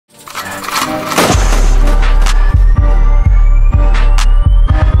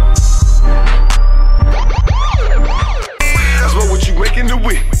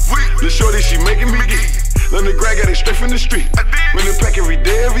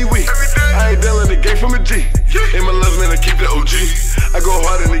from a G. In my love, man, I keep the OG. I go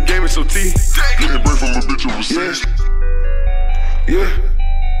hard in the game, it's OT. Getting bread from a bitch overseas. Yeah.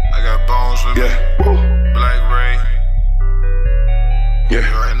 I got bones with me. BlackRay. Yeah.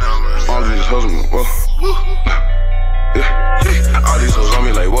 Right now, man. All these hoes, whoa. Yeah. All these hoes on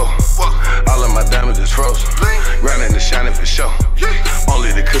me like, whoa. All of my diamonds is froze. Grinding and shining for show.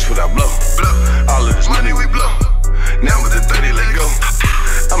 Only the kush without blow. All of this money we blow. Now with the 30, let go.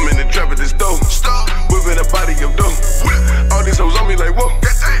 I'm in the trap at this dope. Whipping the body of dope. All these hoes on me like, whoa.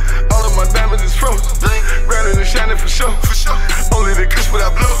 All of my diamonds is froze. Grinding and shining for show. Only the kush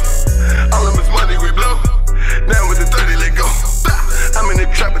without blow. All of this money we blow. Now with the 30, let go. I'm in the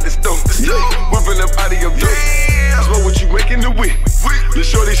trap at this dope. Whipping the body of dope. I smoke what you making the weed. The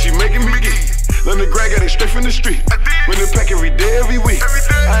shorty, she making me geek. Learn the grind, got it straight from the street. Win the pack every day, every week.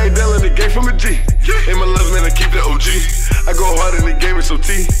 I ain't dealing the game from a G. In my love, man, I keep the OG. I go hard in the game, it's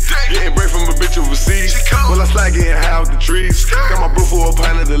OT. Getting bread from a bitch overseas. When I slide, getting high off the trees. Got my bro for a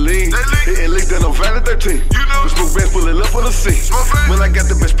pint of the lean. Hitting leak, then I'm fat at 13. The smoke bands pulling up on the scene. When I got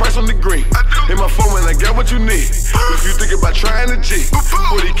the best price on the green. In my phone, when I got what you need. If you think about trying a G,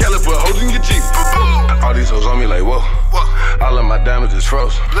 40 caliber holding your Jeep. All these hoes on me like, whoa. All of my diamonds is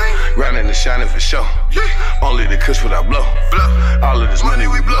froze. Grinding and shining for show. Only the kush without blow. All of this money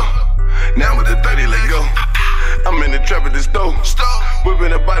we blow. Now with the 30, let go. I'm in the trap at this dope.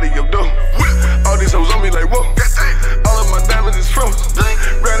 Whipping the body of dope. All these hoes on me like, whoa. All of my diamonds is froze.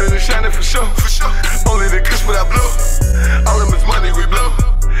 Grinding and shining for show. Only the kush without blow. All of this money we blow.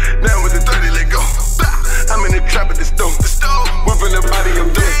 Now with the 30, let go. I'm in the trap at this dope. Whipping the body of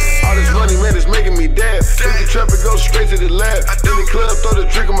dope. All this money, man, is making me dab. In the trap, it goes straight to the lab. In the club, throw the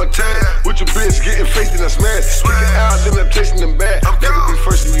drink on my tab. With your bitch, getting faced and I smash. Kicking out, then I'm chasing them back. Never be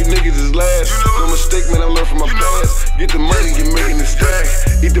first and you niggas is last. No mistake, man, I learned from my past. Get the money, you're making it stack.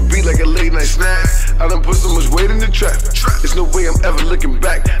 Eat the beat like a late night snack. I done put so much weight in the trap. There's no way I'm ever looking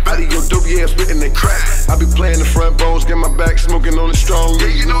back. Out of your dope, yeah, I'm spitting that crack. I be playing the front bones, get my back, smoking on the strong.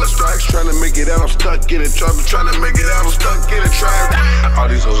 Yeah, you know it's strikes. Trying to make it out, I'm stuck in it. Trying to make it out, I'm stuck in it. All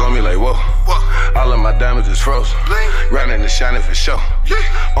these hoes on me like, whoa. All of my diamonds is froze. Grinding and shining for show.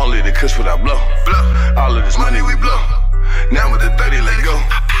 Only the kush without blow. All of this money we blow. Now with the 30, let go.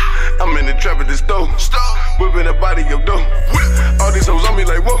 I'm in the trap at this dope. Whipping the body of dope. All these hoes on me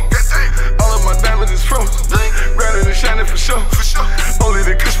like,